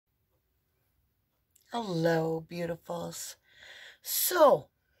Hello, beautifuls. So,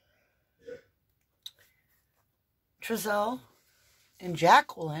 Trizelle and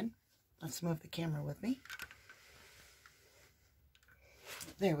Jacqueline, let's move the camera with me.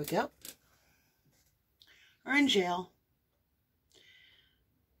 There we go. Are in jail.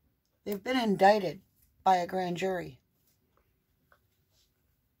 They've been indicted by a grand jury.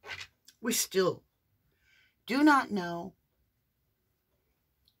 We still do not know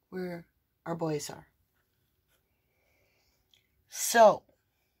where our boys are. So,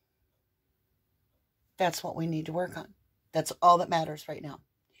 that's what we need to work on. That's all that matters right now.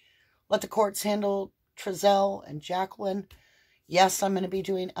 Let the courts handle Trizelle and Jacqueline. Yes, I'm going to be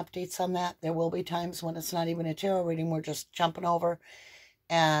doing updates on that. There will be times when it's not even a tarot reading. We're just jumping over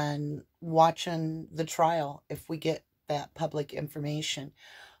and watching the trial if we get that public information.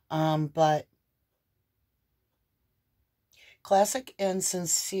 But Classic and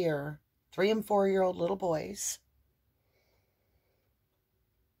Cincere, 3- and 4-year-old little boys,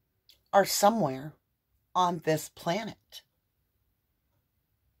 are somewhere on this planet.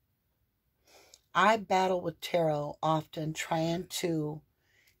 I battle with tarot often trying to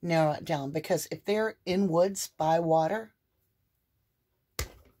narrow it down, because if they're in woods by water,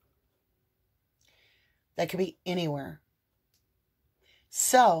 that could be anywhere.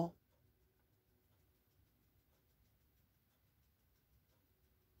 So,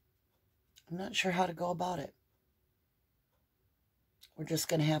 I'm not sure how to go about it. We're just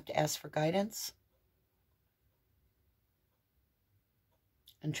going to have to ask for guidance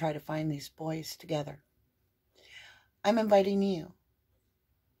and try to find these boys together. I'm inviting you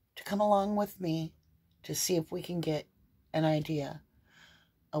to come along with me to see if we can get an idea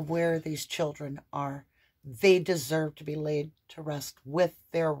of where these children are. They deserve to be laid to rest with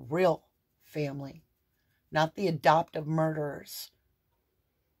their real family, not the adoptive murderers.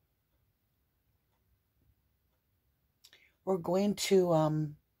 We're going to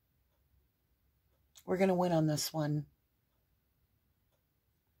win on this one.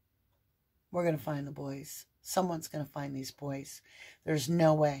 We're going to find the boys. Someone's going to find these boys. There's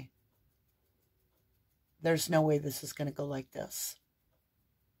no way. There's no way this is going to go like this.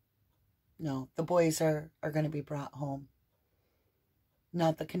 No, the boys are going to be brought home.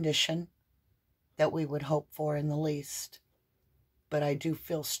 Not the condition that we would hope for in the least. But I do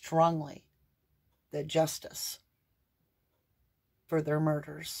feel strongly that justice for their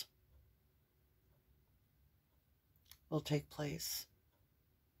murders will take place.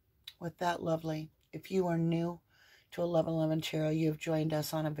 With that, lovely, if you are new to 1111 Tarot, you have joined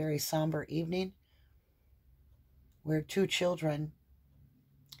us on a very somber evening where 2 children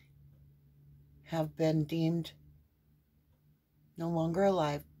have been deemed no longer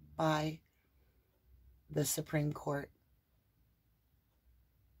alive by the Supreme Court.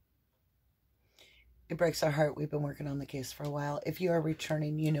 It breaks our heart. We've been working on the case for a while. If you are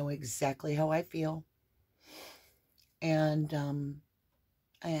returning, you know exactly how I feel. And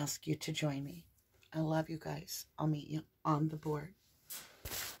I ask you to join me. I love you guys. I'll meet you on the board.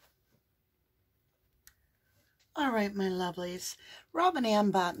 All right, my lovelies. Robin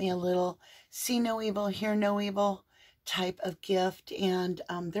Ann bought me a little see no evil, hear no evil type of gift. And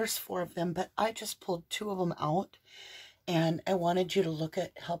there's 4 of them, but I just pulled 2 of them out. And I wanted you to look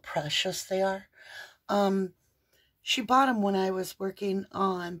at how precious they are. She bought them when I was working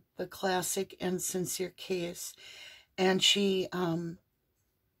on the Classic and Cincere case. And she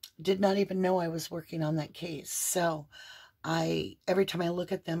did not even know I was working on that case. So every time I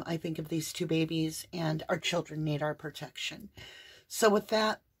look at them, I think of these 2 babies, and our children need our protection. So with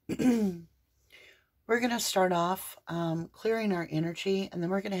that, we're going to start off clearing our energy, and then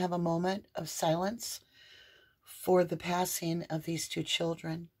we're going to have a moment of silence for the passing of these 2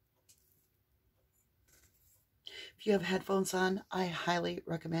 children. If you have headphones on, I highly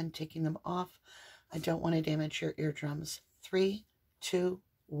recommend taking them off. I don't want to damage your eardrums. 3, 2,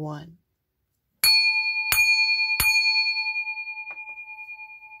 1.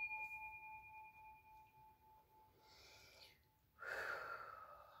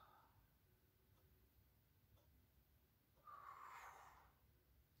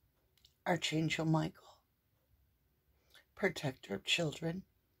 Archangel Michael, protector of children,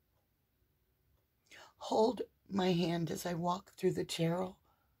 hold my hand as I walk through the tarot.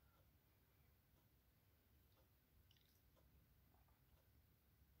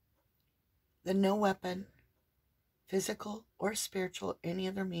 That no weapon, physical or spiritual, any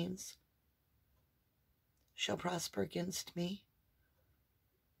other means, shall prosper against me.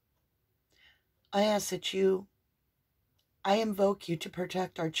 I ask that I invoke you to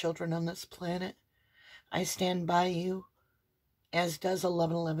protect our children on this planet. I stand by you, as does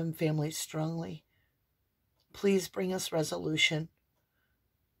 1111 family strongly. Please bring us resolution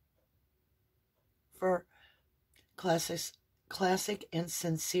for classic and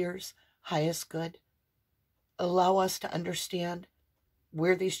Cincere's highest good. Allow us to understand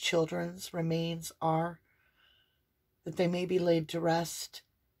where these children's remains are, that they may be laid to rest.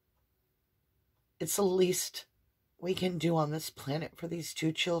 It's the least we can do on this planet for these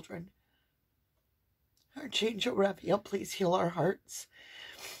two children. Archangel Raphael, please heal our hearts.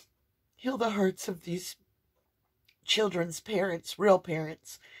 Heal the hearts of these children's parents, real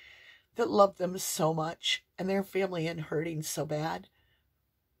parents, that love them so much, and their family and hurting so bad.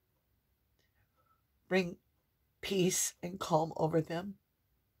 Bring peace and calm over them.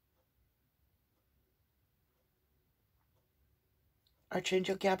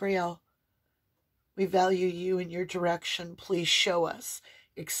 Archangel Gabriel, we value you and your direction. Please show us,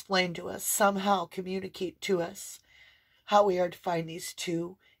 explain to us, somehow communicate to us how we are to find these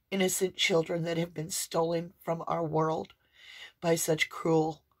two innocent children that have been stolen from our world by such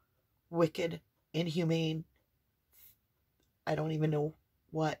cruel, wicked, inhumane, I don't even know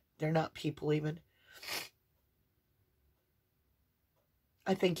what. They're not people even.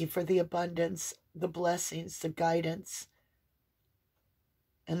 I thank you for the abundance, the blessings, the guidance,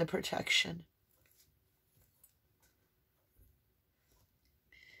 and the protection.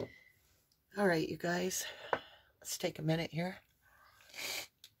 All right, you guys, let's take a minute here.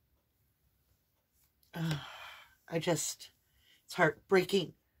 It's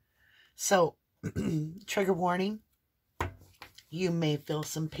heartbreaking. So, trigger warning, you may feel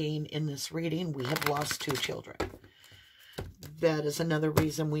some pain in this reading. We have lost two children. That is another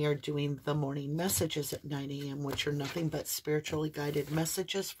reason we are doing the morning messages at 9 a.m., which are nothing but spiritually guided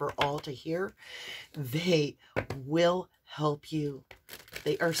messages for all to hear. They will help you.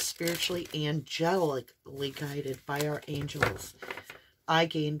 They are spiritually, angelically guided by our angels. I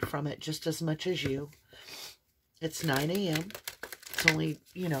gained from it just as much as you. It's 9 a.m. It's only,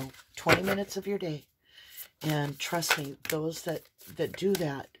 20 minutes of your day. And trust me, those that do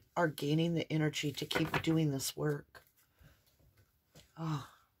that are gaining the energy to keep doing this work. Oh.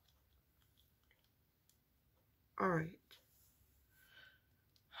 All right.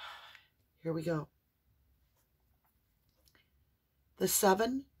 Here we go. The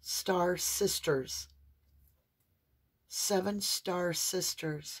 7 Star Sisters. 7 Star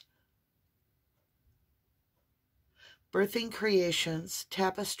Sisters. Birthing creations,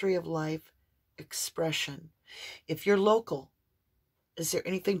 tapestry of life, expression. If you're local, is there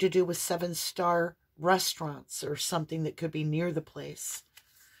anything to do with 7-star restaurants or something that could be near the place?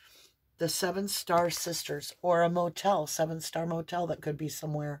 The 7 Star Sisters, or a motel, 7-star motel that could be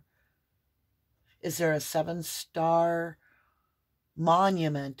somewhere. Is there a 7-star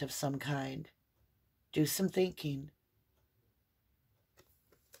monument of some kind? Do some thinking.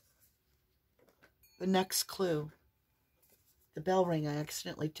 The next clue. The bell ring, I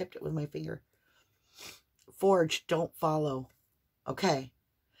accidentally tipped it with my finger. Forge, don't follow. Okay.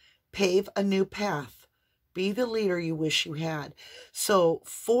 Pave a new path. Be the leader you wish you had. So,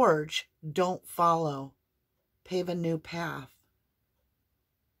 forge, don't follow. Pave a new path.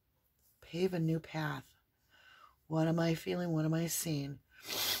 Pave a new path. What am I feeling? What am I seeing?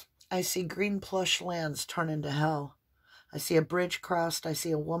 I see green plush lands turn into hell. I see a bridge crossed. I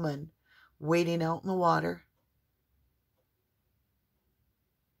see a woman wading out in the water.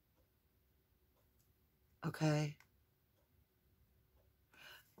 Okay.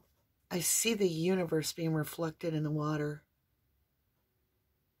 I see the universe being reflected in the water.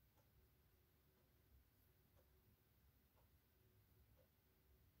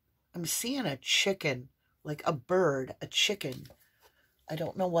 I'm seeing a chicken, like a bird, a chicken. I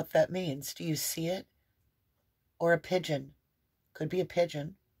don't know what that means. Do you see it? Or a pigeon. Could be a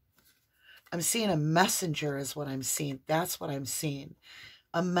pigeon. I'm seeing a messenger is what I'm seeing. That's what I'm seeing.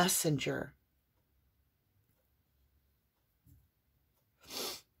 A messenger.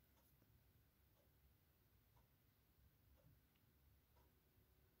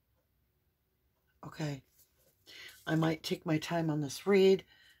 Okay. I might take my time on this read.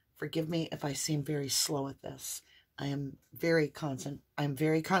 Forgive me if I seem very slow at this. I'm very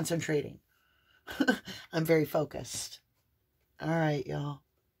concentrating. I'm very focused. All right, y'all.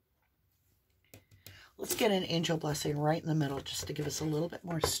 Let's get an angel blessing right in the middle just to give us a little bit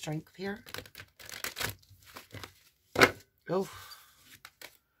more strength here. Oh,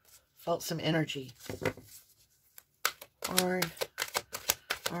 felt some energy. All right.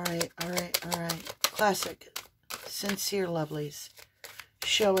 Classic, sincere lovelies.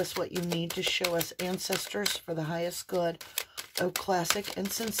 Show us what you need to show us, ancestors, for the highest good. Oh, classic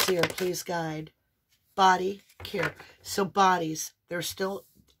and sincere, please guide. Body care. So bodies, they're still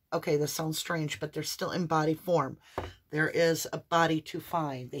Okay, this sounds strange, but they're still in body form. There is a body to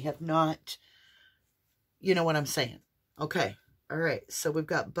find. They have not, you know what I'm saying. Okay, all right, so we've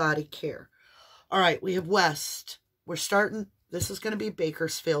got body care. All right, we have west. We're starting, this is going to be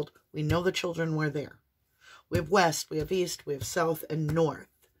Bakersfield. We know the children were there. We have west, we have east, we have south, and north.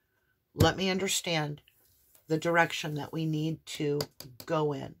 Let me understand the direction that we need to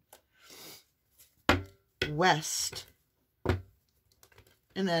go in. West.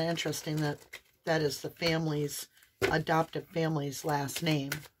 Isn't that interesting that that is the family's, adoptive family's last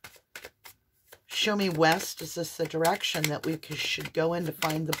name? Show me west. Is this the direction that we should go in to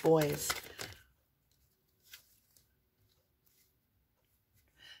find the boys?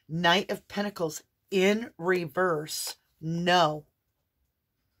 Knight of Pentacles in reverse. No.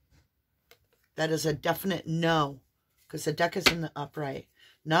 That is a definite no, because the deck is in the upright.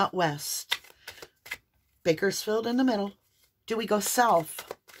 Not west. Bakersfield in the middle. Do we go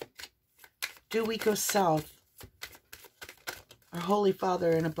south? Do we go south? Our Holy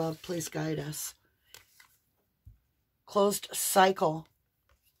Father and above, please guide us. Closed cycle.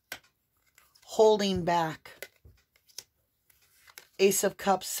 Holding back. Ace of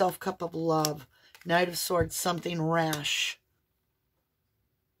Cups, self-cup of love. Knight of Swords, something rash.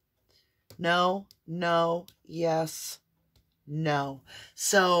 No, no, yes, no.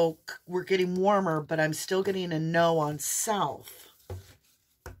 So we're getting warmer, but I'm still getting a no on south.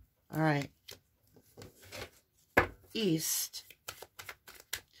 All right. East.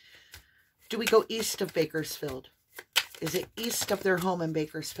 Do we go east of Bakersfield? Is it east of their home in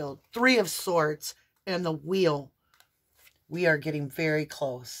Bakersfield? Three of Swords and the Wheel. We are getting very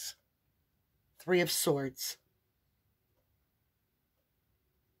close. Three of Swords.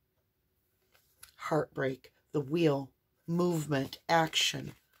 Heartbreak. The Wheel. Movement.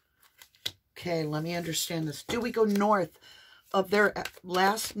 Action. Okay, let me understand this. Do we go north of their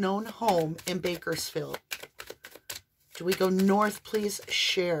last known home in Bakersfield? Do we go north? Please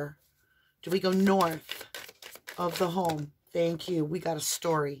share. Do we go north of the home? Thank you. We got a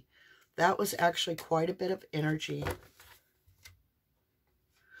story. That was actually quite a bit of energy.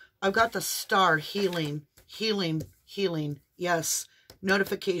 I've got the star, healing, healing, healing. Yes,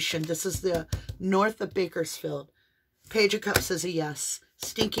 notification. This is the north of Bakersfield. Page of Cups is a yes.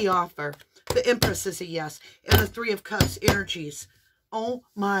 Stinky offer. The Empress is a yes. And the Three of Cups, energies. Oh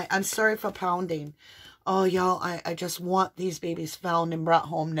my, I'm sorry for pounding. Oh, y'all, I just want these babies found and brought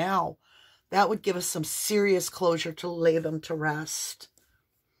home now. That would give us some serious closure to lay them to rest.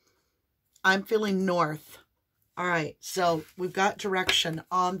 I'm feeling north. All right, so we've got direction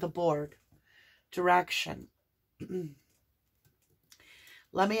on the board. Direction.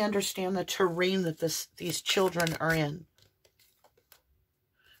 Let me understand the terrain that these children are in.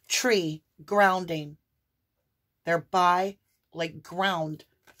 Tree, grounding. They're by, like, ground.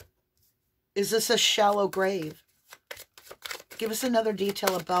 Is this a shallow grave? Give us another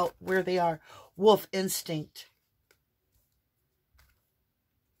detail about where they are. Wolf, instinct.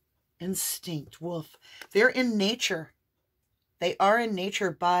 Instinct, wolf. They're in nature. They are in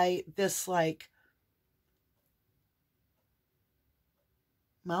nature by this, like,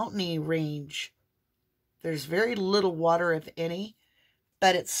 mountainy range. There's very little water, if any,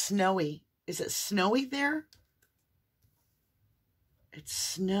 but it's snowy. Is it snowy there? It's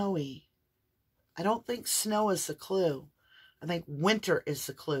snowy. I don't think snow is the clue. I think winter is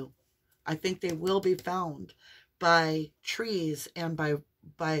the clue. I think they will be found by trees and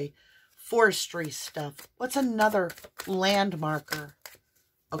by forestry stuff. What's another land marker?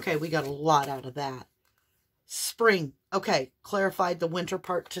 Okay, we got a lot out of that. Spring. Okay, clarified the winter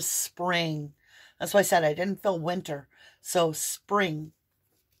part to spring. That's why I said I didn't feel winter. So spring.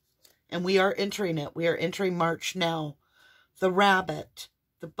 And we are entering it. We are entering March now. The rabbit,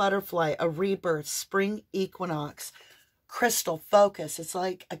 the butterfly, a rebirth, spring equinox, crystal focus. It's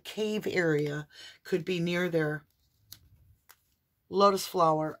like a cave area. Could be near there. Lotus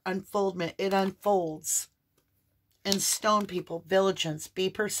flower, unfoldment. It unfolds. And stone people, vigilance. Be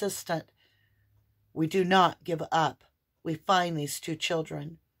persistent. We do not give up. We find these two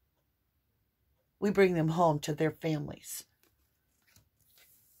children. We bring them home to their families.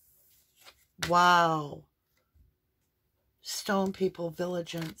 Wow. Stone people,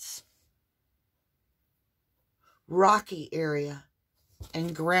 vigilance. Rocky area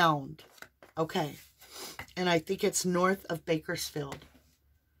and ground. Okay. And I think it's north of Bakersfield.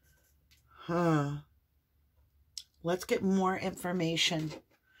 Let's get more information.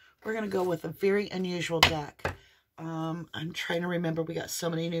 We're going to go with a very unusual deck. I'm trying to remember. We got so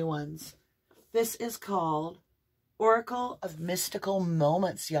many new ones. This is called Oracle of Mystical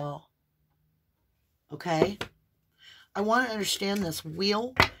Moments, y'all. Okay? I want to understand this.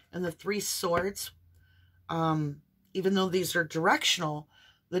 Wheel and the Three Swords, even though these are directional,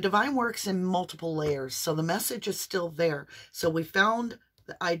 the divine works in multiple layers. So the message is still there. So we found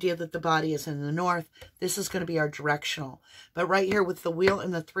the idea that the body is in the north. This is going to be our directional. But right here with the Wheel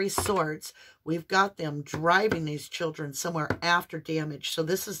and the Three Swords, we've got them driving these children somewhere after damage. So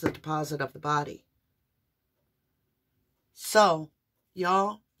this is the deposit of the body. So,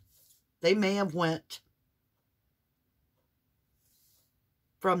 y'all, they may have went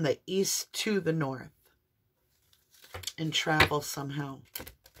from the east to the north and travel somehow.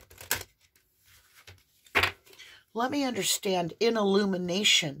 Let me understand, in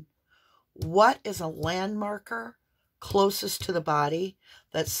illumination, what is a landmarker closest to the body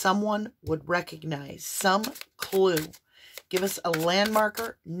that someone would recognize? Some clue. Give us a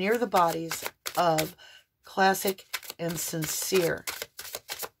landmarker near the bodies of Classic and Sincere.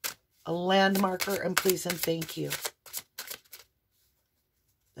 A landmarker, and please and thank you.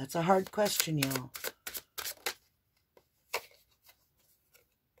 That's a hard question, y'all.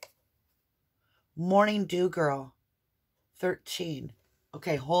 Morning Dew Girl. 13.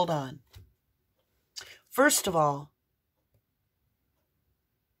 Okay, hold on. First of all,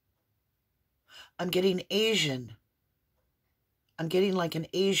 I'm getting Asian. I'm getting like an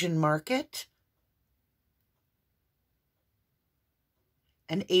Asian market.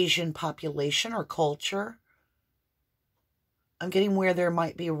 An Asian population or culture. I'm getting where there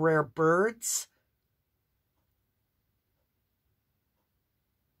might be rare birds.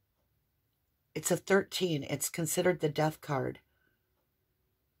 It's a 13. It's considered the death card.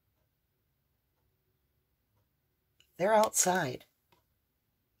 They're outside.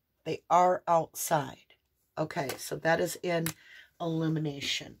 They are outside. Okay, so that is in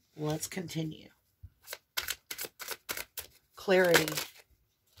illumination. Let's continue. Clarity.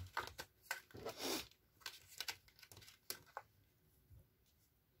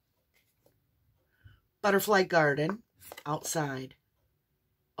 Butterfly garden, outside.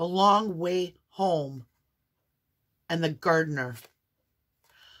 A long way home. And the gardener.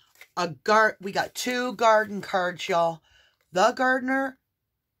 We got two garden cards, y'all. The gardener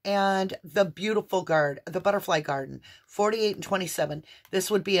and the beautiful the butterfly garden. 48 and 27.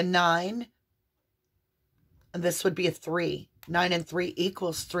 This would be a 9. And this would be a 3. 9 and 3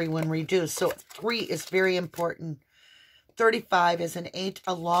 equals 3 when reduced. So 3 is very important. 35 is an 8.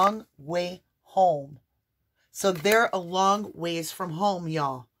 A long way home. So they're a long ways from home,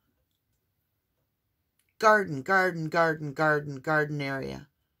 y'all. Garden, garden, garden, garden, garden area.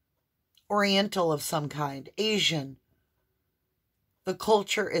 Oriental of some kind. Asian. The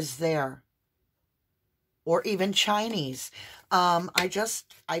culture is there. Or even Chinese.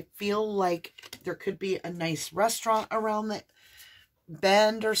 I feel like there could be a nice restaurant around the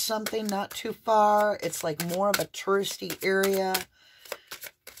bend or something, not too far. It's like more of a touristy area.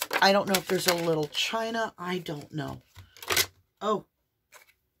 I don't know if there's a little China. I don't know. Oh,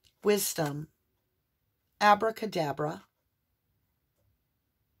 wisdom. Abracadabra.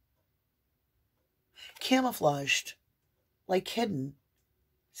 Camouflaged. Like hidden.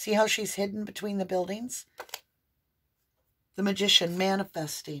 See how she's hidden between the buildings? The magician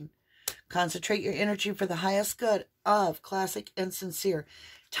manifesting. Concentrate your energy for the highest good of Classic and Sincere.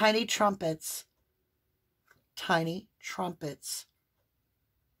 Tiny trumpets. Tiny trumpets.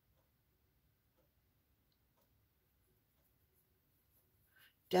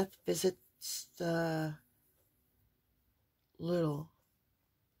 Death visits the little.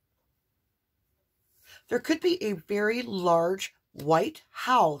 There could be a very large white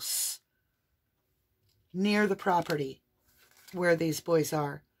house near the property where these boys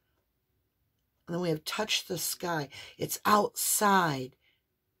are. And then we have touched the sky. It's outside.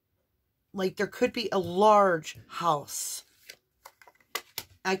 Like there could be a large house.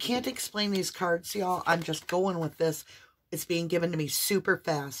 I can't explain these cards, y'all. I'm just going with this. It's being given to me super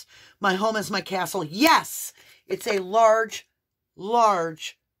fast. My home is my castle. Yes! It's a large,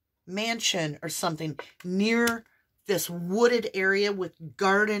 large mansion or something near this wooded area with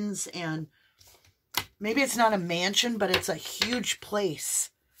gardens, and maybe it's not a mansion, but it's a huge place.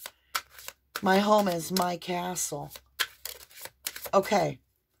 My home is my castle. Okay.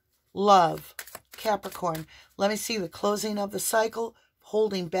 Love. Capricorn. Let me see the closing of the cycle,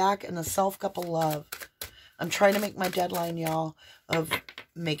 holding back, and the self-cup of love. I'm trying to make my deadline, y'all, of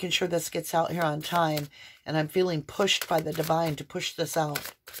making sure this gets out here on time. And I'm feeling pushed by the divine to push this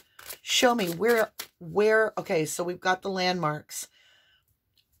out. Show me where, okay, so we've got the landmarks.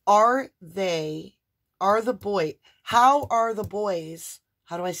 How are the boys,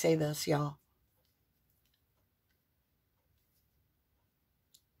 how do I say this, y'all?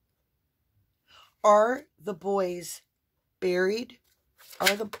 Are the boys buried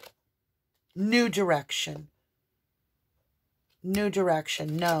Are the new direction? New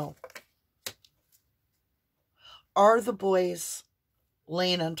direction, no. Are the boys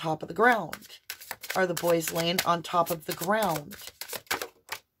laying on top of the ground? Are the boys laying on top of the ground?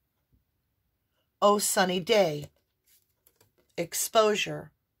 Oh, sunny day.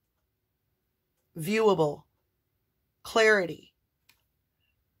 Exposure. Viewable. Clarity.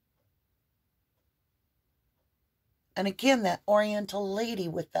 And again, that oriental lady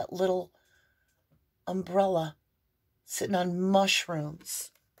with that little umbrella sitting on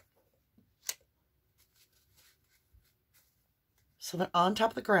mushrooms. So they're on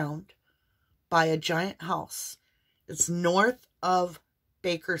top of the ground by a giant house. It's north of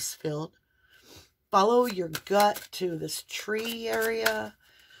Bakersfield. Follow your gut to this tree area.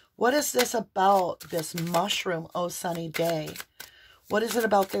 What is this about, this mushroom, oh sunny day? What is it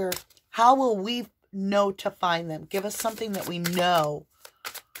about there? How will we know to find them? Give us something that we know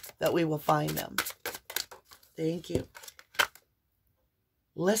that we will find them. Thank you.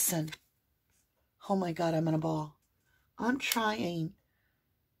 Listen. Oh my God, I'm in a ball. I'm trying.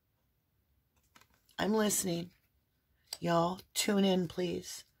 I'm listening. Y'all, tune in,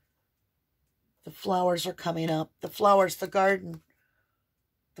 please. The flowers are coming up. The flowers, the garden.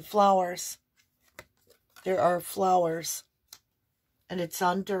 The flowers. There are flowers. And it's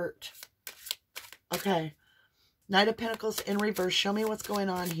on dirt. Okay. Knight of Pentacles in reverse. Show me what's going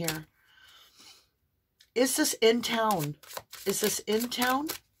on here. Is this in town? Is this in town?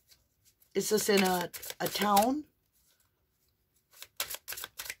 Is this in a town?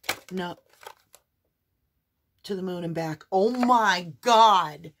 No. To the moon and back. Oh my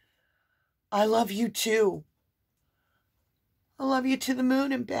God. I love you too. I love you to the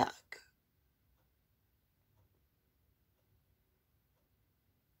moon and back.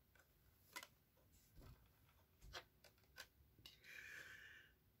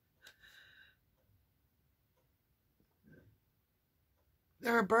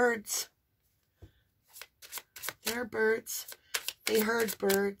 There are birds. There are birds. They heard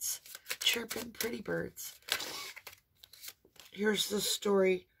birds. Chirping, pretty birds. Here's the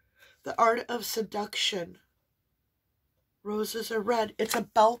story. The art of seduction. Roses are red. It's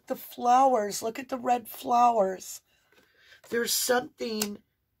about the flowers. Look at the red flowers. There's something.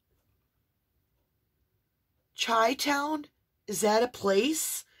 Chi-Town? Is that a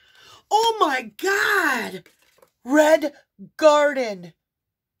place? Oh my God! Red Garden.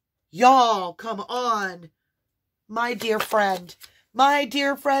 Y'all, come on. My dear friend. My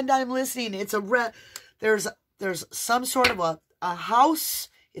dear friend, I'm listening. It's a red. There's some sort of a house.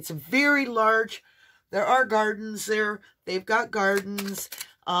 It's very large. There are gardens there. They've got gardens.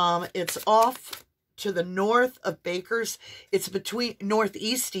 It's off to the north of Bakers. It's between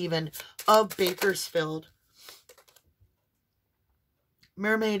northeast even of Bakersfield.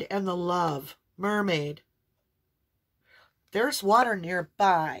 Mermaid and the Love. Mermaid. There's water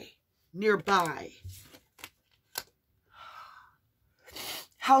nearby. Nearby.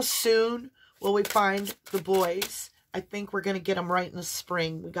 How soon will we find the boys? I think we're going to get them right in the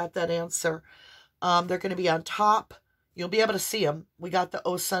spring. We got that answer. They're going to be on top. You'll be able to see them. We got the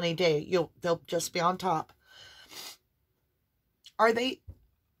oh sunny day. They'll just be on top. Are they?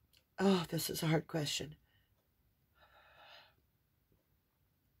 Oh, this is a hard question.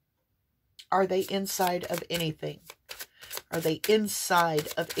 Are they inside of anything? Are they inside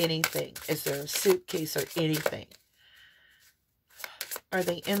of anything? Is there a suitcase or anything? Are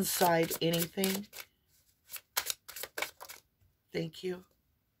they inside anything? Thank you.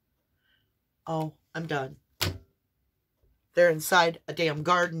 Oh, I'm done. They're inside a damn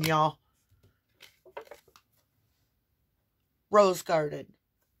garden, y'all. Rose garden.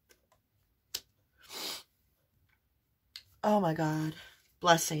 Oh my God.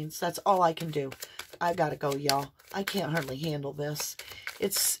 Blessings. That's all I can do. I gotta go, y'all. I can't hardly handle this.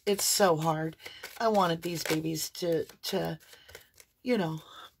 It's so hard. I wanted these babies to you know,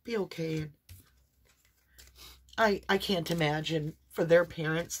 be okay. I can't imagine for their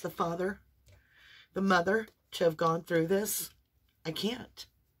parents, the father, the mother, to have gone through this. I can't.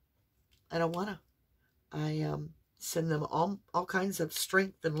 I don't want to. I send them all kinds of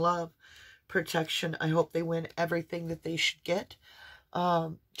strength and love, protection. I hope they win everything that they should get,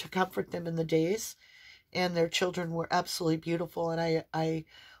 to comfort them in the days. And their children were absolutely beautiful. And I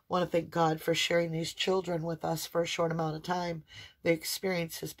want to thank God for sharing these children with us for a short amount of time. The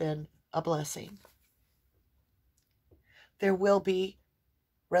experience has been a blessing. There will be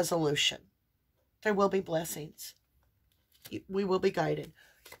resolution. There will be blessings. We will be guided.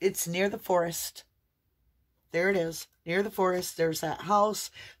 It's near the forest. There it is. Near the forest. There's that house.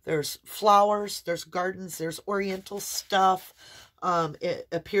 There's flowers. There's gardens. There's oriental stuff. It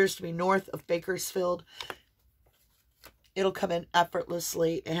appears to be north of Bakersfield. It'll come in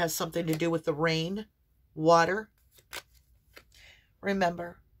effortlessly. It has something to do with the rain, water.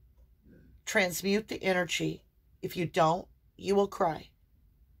 Remember, transmute the energy. If you don't, you will cry.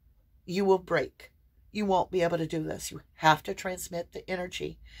 You will break. You won't be able to do this. You have to transmit the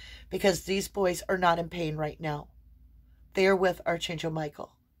energy because these boys are not in pain right now. They are with Archangel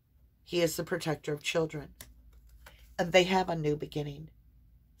Michael. He is the protector of children. And they have a new beginning.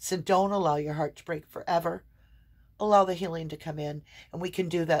 So don't allow your heart to break forever. Allow the healing to come in. And we can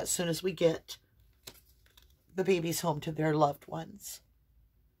do that as soon as we get the babies home to their loved ones.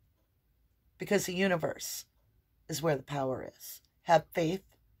 Because the universe is where the power is. Have faith.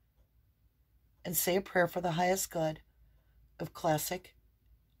 And say a prayer for the highest good of Classic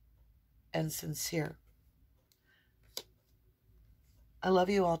and Sincere. I love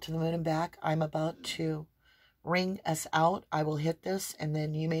you all to the moon and back. I'm about to ring us out. I will hit this, and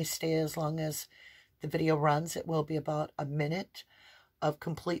then you may stay as long as the video runs. It will be about a minute of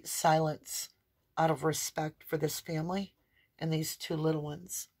complete silence out of respect for this family and these two little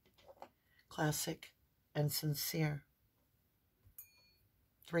ones, Classic and Sincere.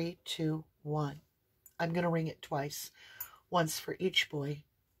 3, 2, 1. I'm going to ring it twice, once for each boy,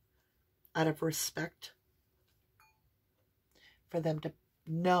 out of respect for them to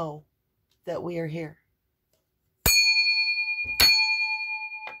know that we are here.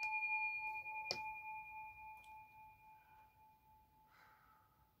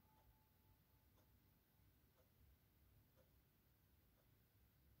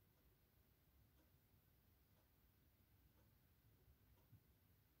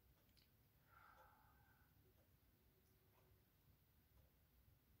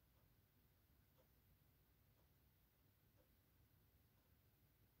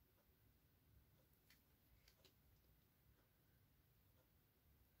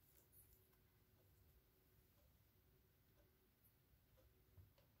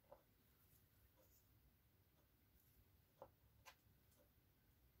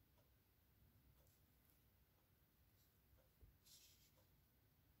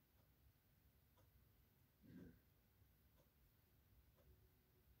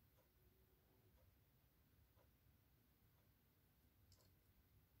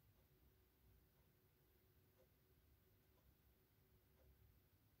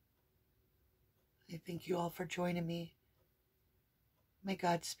 I thank you all for joining me. May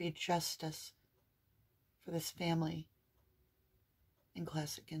God speed justice for this family in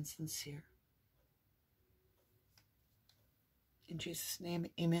Classic and Sincere. In Jesus' name,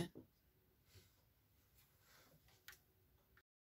 amen.